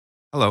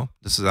Hello,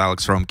 this is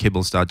Alex from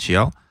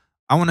cables.gl.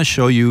 I want to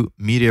show you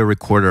media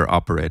recorder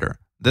operator.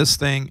 This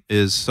thing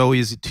is so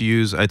easy to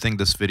use. I think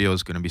this video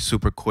is going to be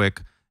super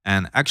quick.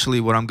 And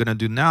actually what I'm going to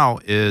do now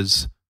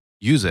is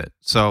use it.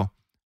 So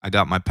I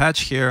got my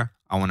patch here.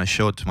 I want to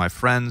show it to my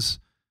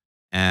friends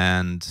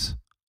and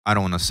I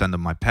don't want to send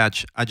them my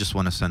patch. I just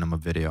want to send them a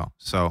video.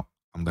 So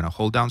I'm going to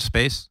hold down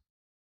space,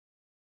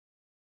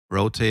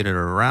 rotate it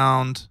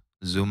around,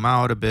 zoom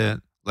out a bit,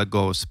 let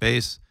go of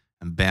space,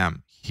 and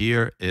bam,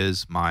 here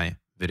is my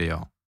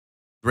video.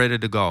 Ready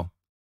to go.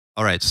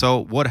 All right,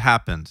 so what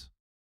happened?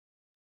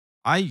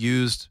 I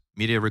used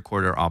media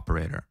recorder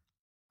operator.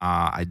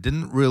 I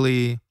didn't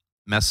really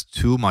mess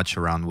too much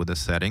around with the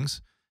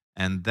settings.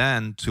 And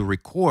then to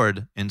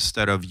record,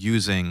 instead of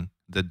using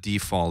the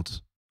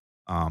default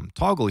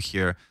toggle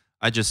here,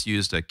 I just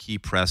used a key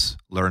press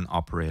learn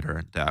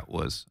operator that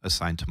was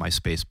assigned to my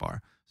spacebar.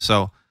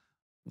 So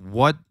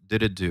what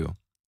did it do?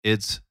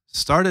 It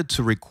started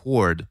to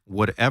record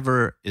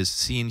whatever is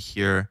seen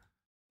here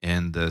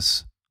in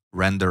this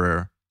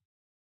renderer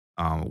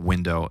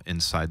window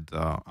inside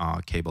the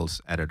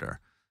cables editor.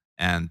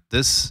 And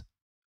this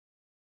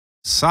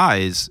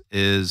size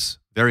is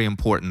very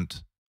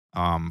important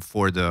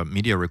for the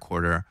media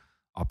recorder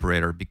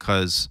operator,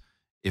 because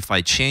if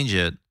I change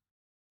it,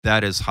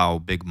 that is how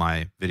big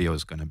my video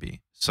is going to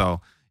be.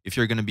 So if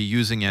you're going to be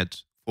using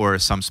it for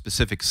some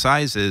specific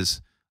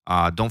sizes,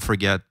 don't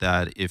forget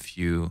that if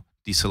you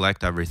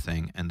deselect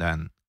everything and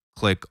then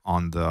click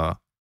on the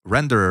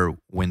renderer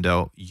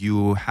window,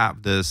 you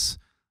have this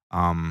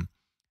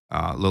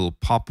little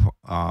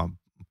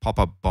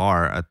pop-up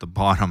bar at the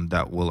bottom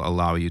that will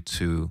allow you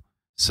to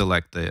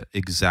select the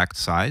exact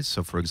size.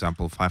 So for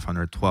example,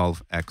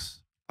 512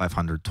 x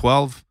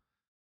 512,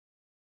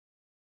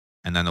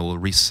 and then it will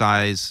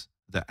resize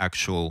the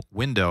actual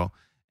window,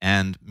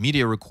 and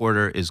media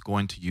recorder is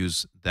going to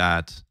use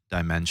that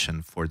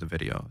dimension for the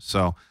video.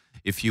 So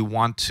if you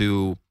want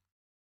to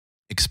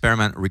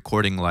experiment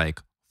recording like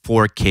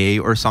 4K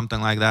or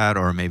something like that,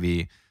 or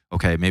maybe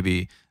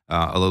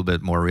a little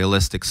bit more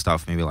realistic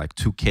stuff, maybe like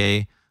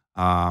 2K,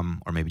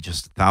 or maybe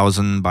just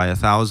 1000 by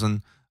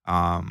 1000,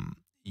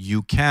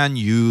 you can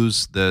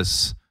use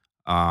this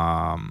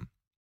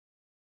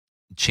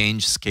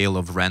change scale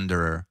of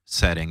renderer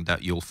setting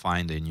that you'll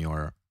find in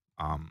your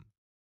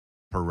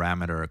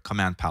parameter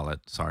command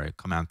palette.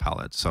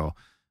 So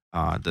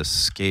the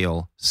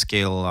scale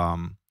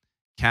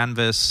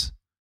canvas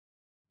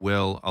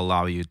will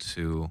allow you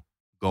to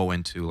go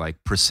into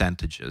like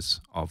percentages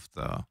of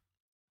the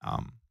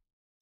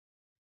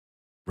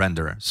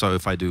renderer. So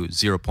if I do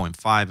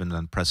 0.5 and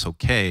then press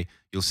OK,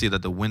 you'll see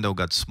that the window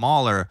got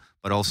smaller,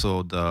 but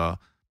also the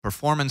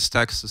performance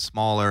text is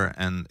smaller.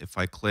 And if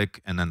I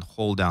click and then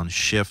hold down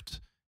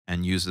Shift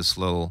and use this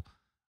little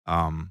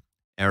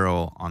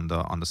arrow on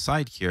the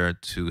side here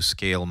to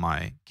scale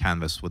my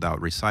canvas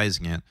without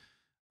resizing it,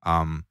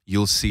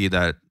 you'll see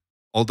that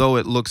although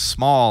it looks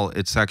small,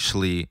 it's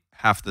actually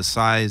half the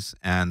size,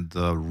 and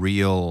the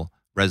real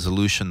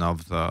resolution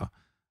of the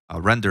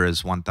render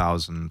is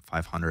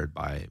 1500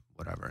 by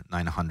whatever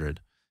 900.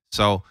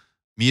 So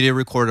media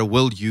recorder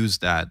will use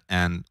that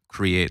and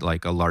create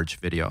like a large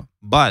video.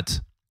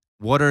 But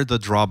what are the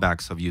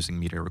drawbacks of using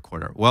media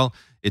recorder? Well,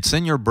 it's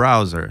in your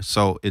browser,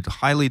 so it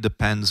highly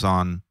depends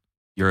on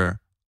your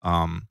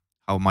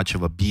how much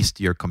of a beast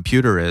your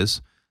computer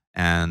is,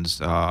 and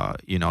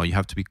you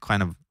have to be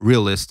kind of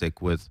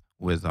realistic with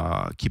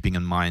keeping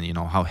in mind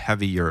how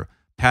heavy your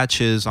patch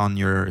is on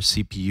your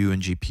CPU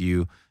and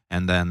GPU,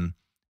 and then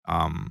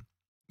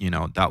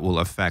that will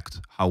affect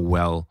how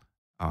well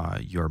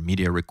your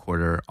media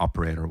recorder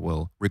operator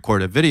will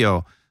record a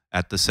video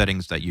at the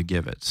settings that you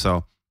give it.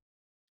 So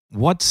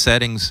what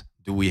settings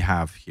do we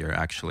have here?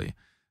 Actually,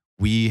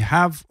 we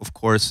have, of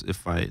course,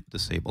 if I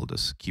disable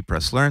this key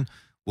press learn,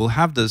 we'll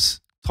have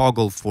this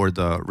toggle for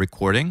the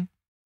recording.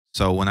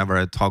 So whenever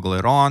I toggle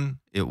it on,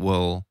 it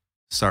will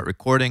start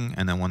recording,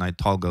 and then when I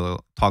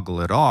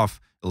toggle it off,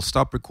 it'll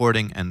stop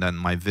recording, and then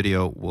my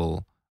video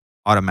will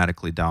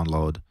automatically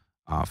download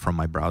from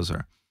my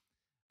browser.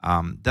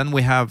 Then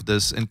we have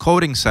this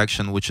encoding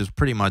section, which is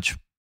pretty much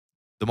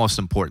the most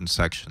important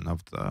section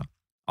of the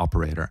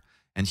operator.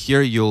 And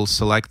here you'll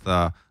select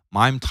the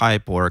MIME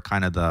type, or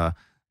kind of the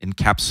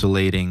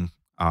encapsulating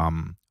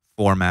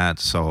format.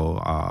 So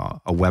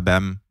a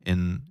WebM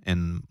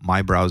in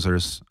my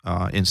browser's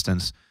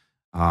instance.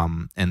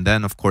 And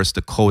then, of course,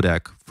 the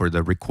codec for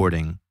the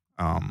recording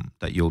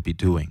that you'll be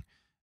doing.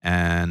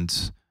 And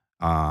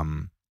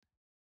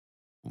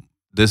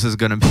this is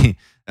going to be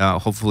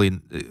hopefully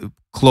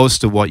close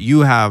to what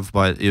you have,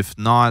 but if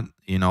not,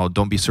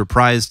 don't be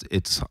surprised.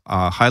 It's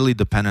highly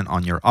dependent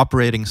on your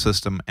operating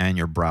system and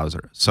your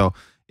browser. So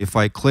if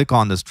I click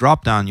on this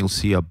drop down, you'll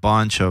see a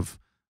bunch of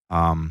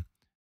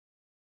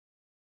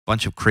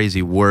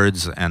crazy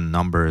words and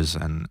numbers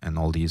and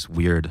all these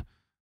weird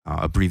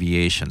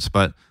abbreviations.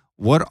 But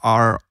what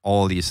are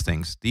all these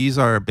things? These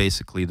are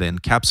basically the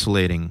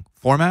encapsulating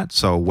format.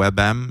 So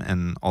WebM,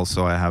 and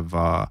also I have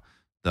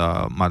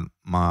the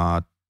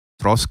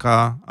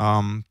Matroska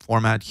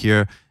format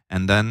here.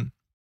 And then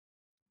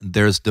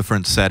there's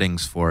different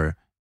settings for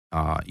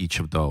each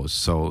of those.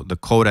 So the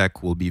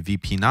codec will be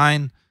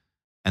VP9,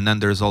 and then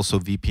there's also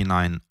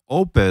VP9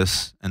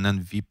 Opus, and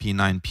then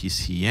VP9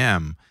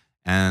 PCM.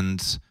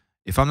 And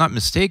if I'm not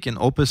mistaken,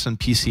 Opus and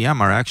PCM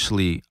are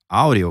actually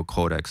audio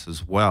codecs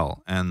as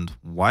well. And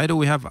why do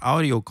we have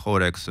audio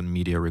codecs in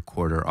Media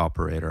Recorder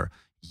Operator?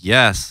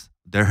 Yes,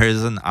 there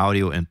is an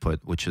audio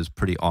input, which is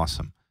pretty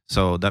awesome.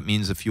 So that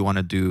means if you want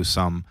to do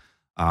some,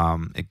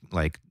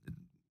 like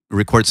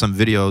record some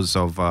videos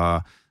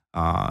of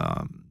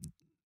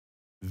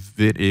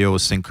video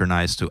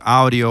synchronized to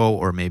audio,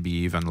 or maybe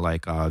even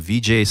like a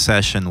VJ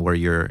session where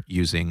you're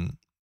using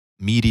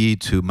MIDI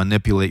to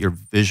manipulate your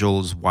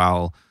visuals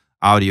while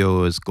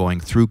audio is going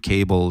through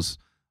cables,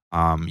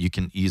 you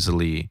can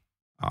easily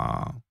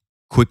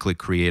quickly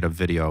create a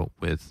video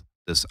with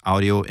this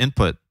audio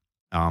input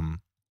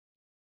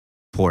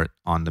port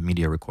on the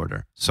media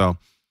recorder. So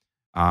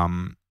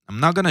I'm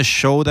not going to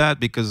show that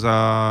because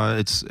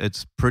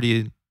it's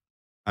pretty.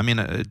 I mean,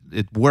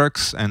 it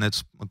works and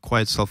it's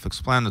quite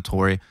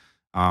self-explanatory.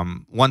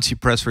 Once you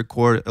press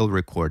record, it'll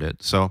record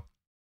it. So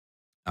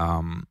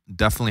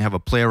definitely have a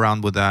play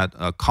around with that.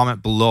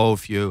 Comment below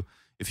if you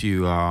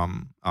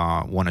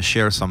want to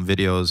share some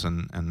videos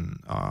and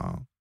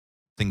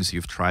things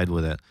you've tried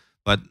with it.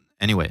 But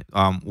anyway,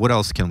 what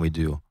else can we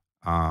do?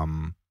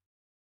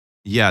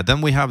 Yeah, then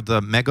we have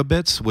the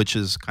megabits, which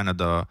is kind of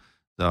the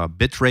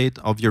bitrate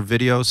of your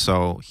video.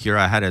 So here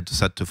I had it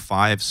set to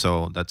 5,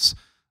 so that's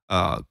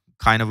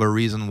kind of a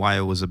reason why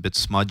it was a bit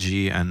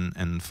smudgy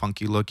and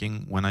funky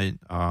looking when I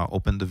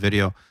opened the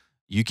video.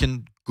 You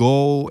can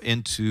go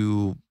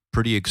into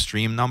pretty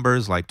extreme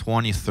numbers like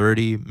 20,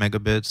 30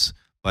 megabits,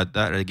 but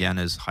that again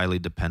is highly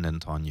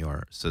dependent on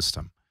your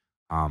system.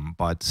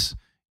 But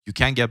you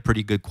can get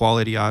pretty good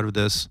quality out of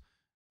this.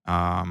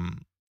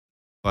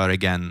 But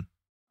again,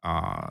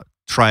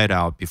 try it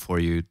out before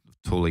you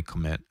totally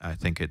commit. I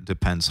think it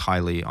depends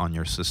highly on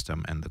your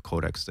system and the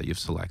codecs that you've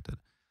selected.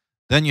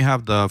 Then you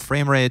have the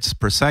frame rates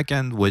per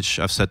second, which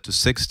I've set to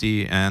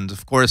 60. And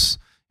of course,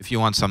 if you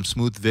want some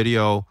smooth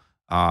video,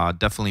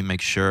 definitely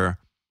make sure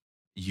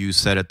you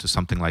set it to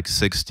something like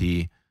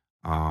 60,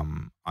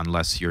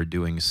 unless you're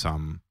doing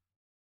some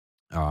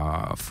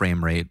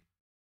frame rate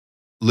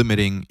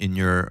limiting in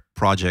your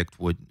project,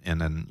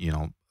 and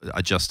then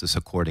adjust this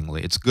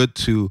accordingly. It's good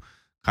to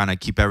kind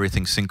of keep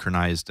everything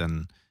synchronized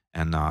and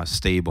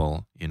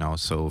stable.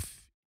 So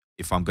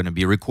if I'm going to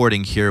be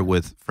recording here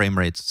with frame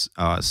rates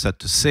set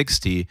to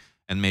 60,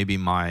 and maybe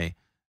my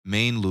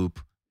main loop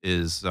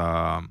is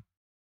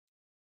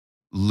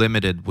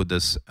limited with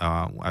this,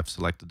 I've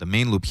selected the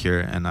main loop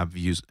here, and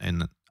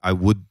I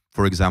would,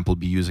 for example,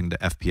 be using the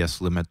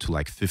FPS limit to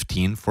like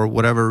 15 for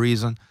whatever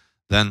reason,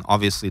 then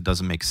obviously it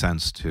doesn't make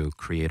sense to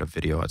create a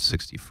video at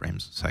 60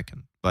 frames a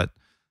second. But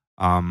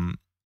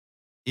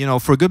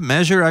for good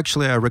measure,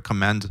 actually, I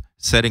recommend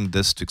setting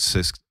this to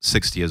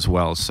 60 as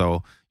well.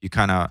 So you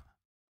kind of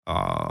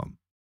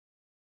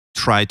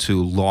try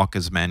to lock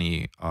as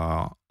many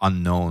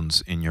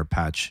unknowns in your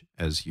patch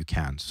as you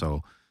can.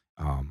 So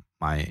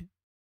my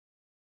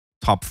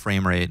top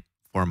frame rate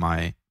for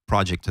my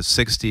project is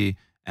 60,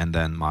 and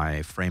then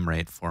my frame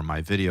rate for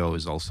my video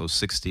is also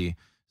 60.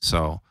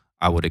 So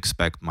I would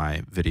expect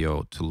my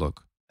video to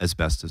look as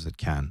best as it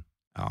can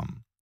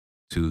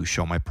to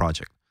show my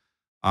project.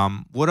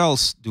 What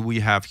else do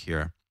we have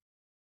here?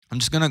 I'm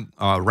just going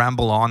to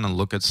ramble on and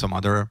look at some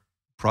other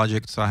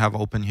projects I have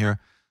open here.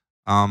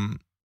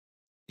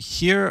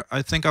 Here,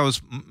 I think I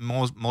was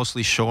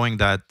mostly showing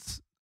that,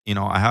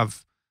 I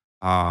have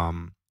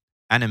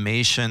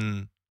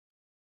animation,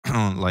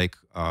 like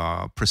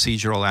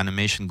procedural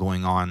animation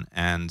going on,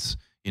 and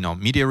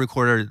Media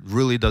Recorder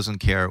really doesn't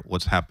care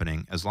what's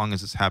happening as long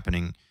as it's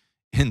happening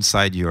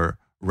inside your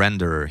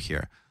renderer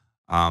here.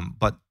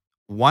 But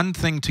one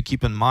thing to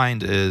keep in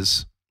mind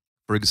is,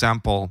 for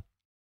example,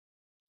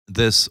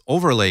 this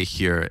overlay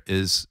here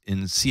is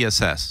in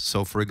CSS.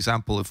 So for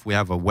example, if we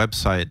have a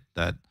website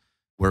that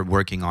we're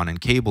working on in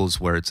cables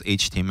where it's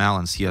HTML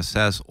and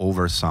CSS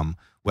over some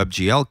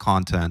WebGL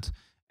content,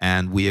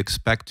 and we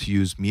expect to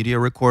use Media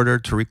Recorder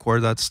to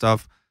record that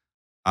stuff,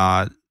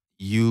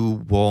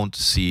 you won't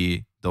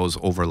see those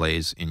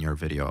overlays in your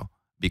video,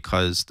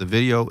 because the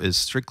video is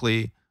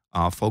strictly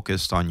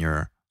focused on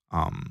your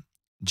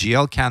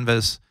GL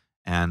canvas,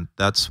 and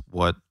that's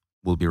what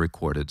will be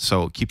recorded.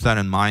 So keep that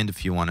in mind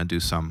if you want to do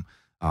some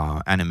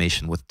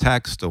animation with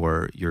text,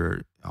 or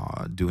you're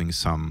doing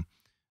some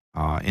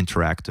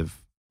interactive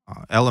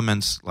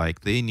elements.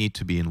 Like, they need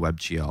to be in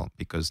WebGL,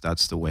 because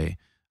that's the way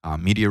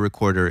Media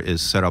Recorder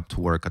is set up to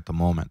work at the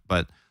moment.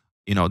 But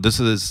this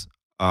is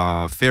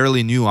a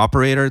fairly new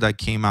operator that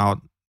came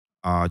out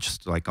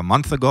just like a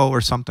month ago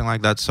or something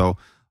like that. So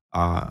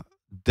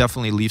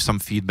definitely leave some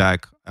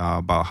feedback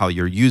about how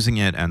you're using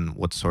it and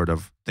what sort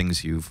of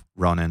things you've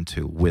run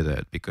into with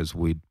it, because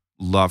we'd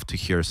love to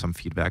hear some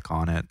feedback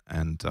on it.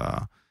 And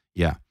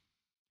yeah,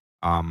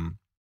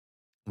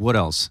 what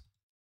else?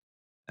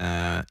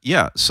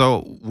 Yeah,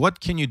 so what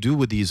can you do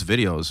with these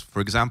videos? For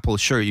example,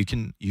 sure, you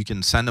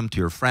can send them to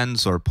your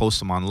friends or post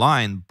them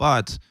online,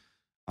 but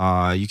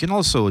you can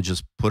also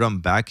just put them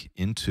back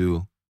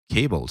into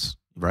cables,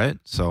 right?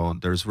 So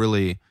there's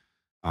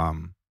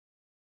um,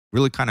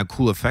 really kind of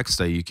cool effects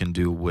that you can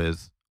do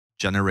with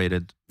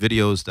generated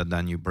videos that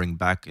then you bring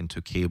back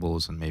into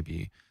cables, and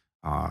maybe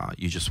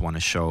you just want to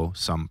show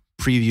some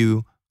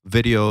preview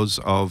videos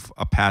of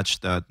a patch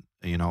that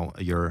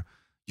your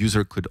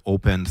user could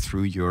open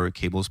through your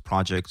cables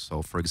project.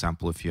 So for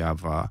example, if you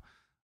have a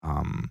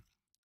um,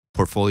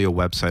 portfolio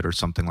website or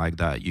something like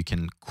that, you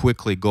can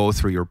quickly go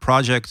through your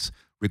projects,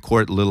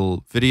 record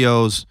little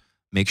videos,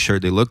 make sure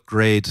they look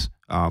great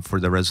for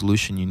the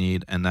resolution you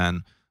need, and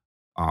then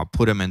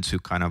put them into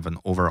kind of an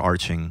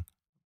overarching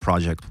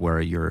project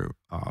where you're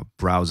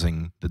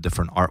browsing the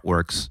different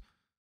artworks,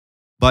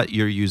 but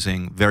you're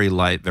using very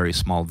light, very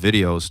small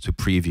videos to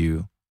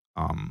preview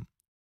um,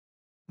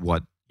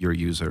 what your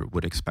user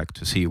would expect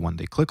to see when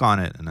they click on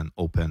it, and then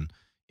open,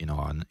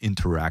 an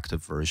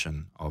interactive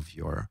version of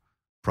your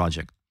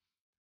project.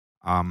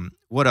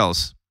 What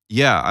else?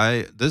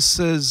 Yeah, this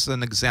is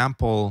an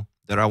example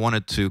that I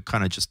wanted to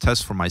kind of just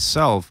test for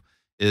myself.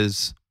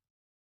 Is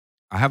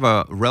I have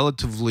a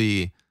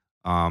relatively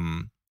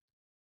um,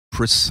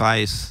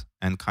 precise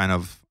and kind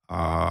of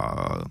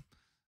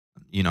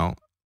you know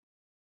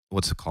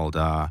what's it called?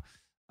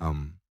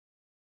 Um,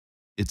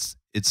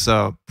 it's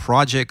a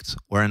project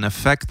or an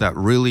effect that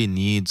really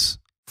needs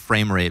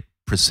frame rate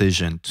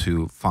precision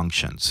to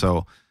function.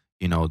 So,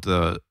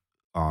 the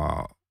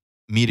uh,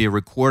 media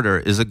recorder,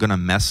 is it going to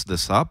mess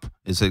this up?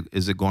 Is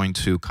it going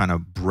to kind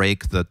of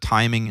break the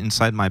timing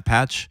inside my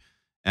patch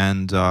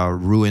and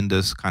ruin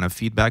this kind of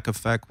feedback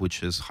effect,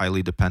 which is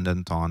highly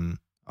dependent on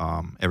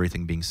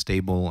everything being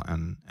stable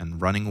and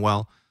running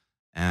well?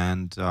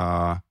 And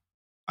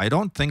I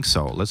don't think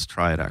so. Let's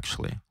try it.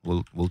 Actually,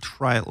 we'll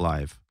try it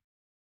live.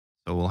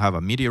 So we'll have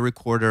a media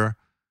recorder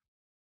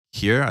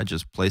here. I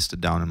just placed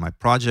it down in my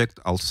project.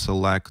 I'll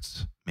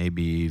select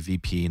maybe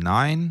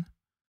VP9.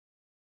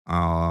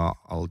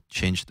 I'll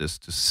change this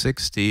to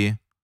 60.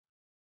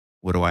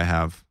 What do I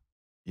have?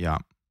 Yeah,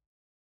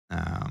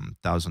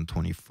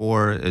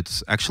 1024.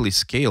 It's actually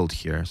scaled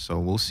here, so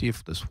we'll see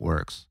if this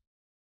works.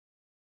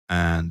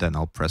 And then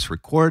I'll press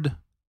record,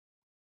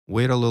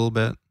 wait a little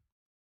bit,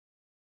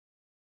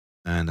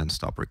 and then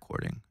stop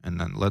recording. And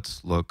then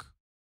let's look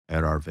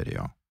at our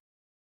video.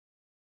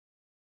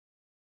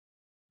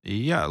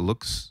 Yeah, it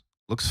looks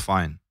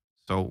fine.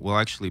 So we'll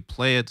actually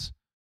play it,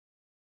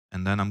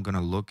 and then I'm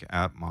gonna look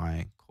at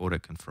my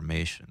codec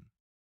information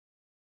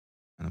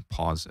and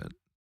pause it.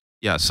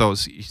 Yeah, so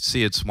you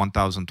see it's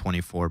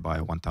 1024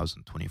 by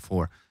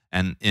 1024,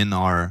 and in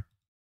our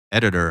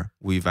editor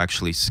we've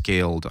actually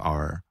scaled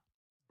our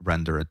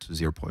render it to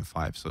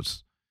 0.5, so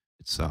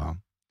it's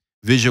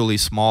visually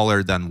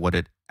smaller than what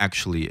it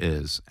actually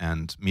is,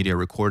 and Media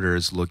Recorder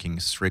is looking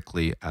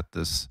strictly at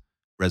this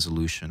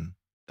resolution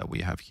that we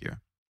have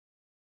here.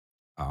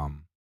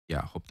 Yeah,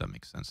 I hope that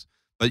makes sense.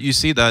 But you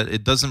see that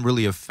it doesn't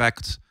really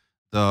affect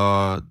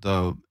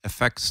the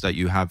effects that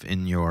you have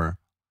in your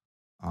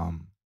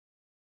um,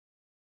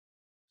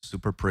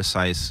 super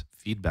precise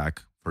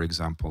feedback, for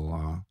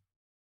example,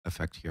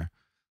 effect here.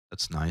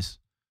 That's nice.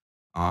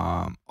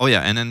 Oh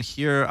yeah, and then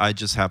here I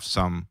just have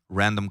some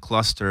random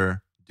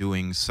cluster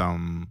doing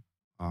some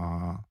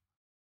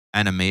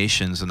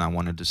animations, and I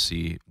wanted to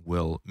see,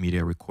 will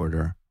Media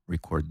Recorder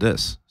record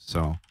this?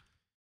 So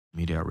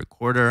Media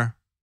Recorder,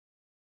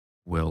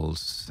 we'll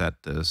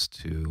set this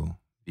to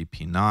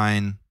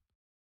VP9,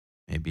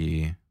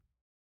 maybe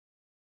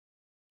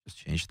just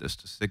change this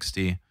to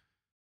 60,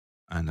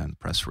 and then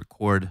press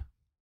record,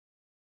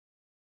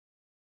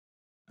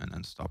 and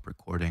then stop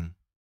recording.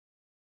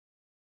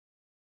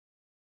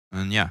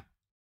 And yeah,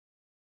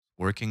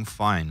 working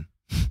fine.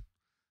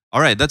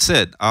 All right, that's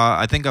it.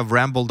 I think I've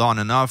rambled on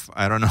enough.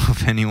 I don't know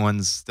if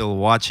anyone's still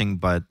watching,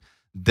 but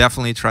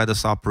definitely try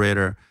this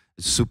operator.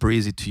 It's super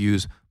easy to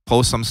use.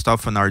 Post some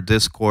stuff in our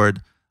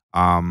Discord.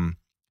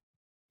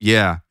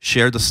 Yeah,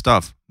 share the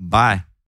stuff. Bye.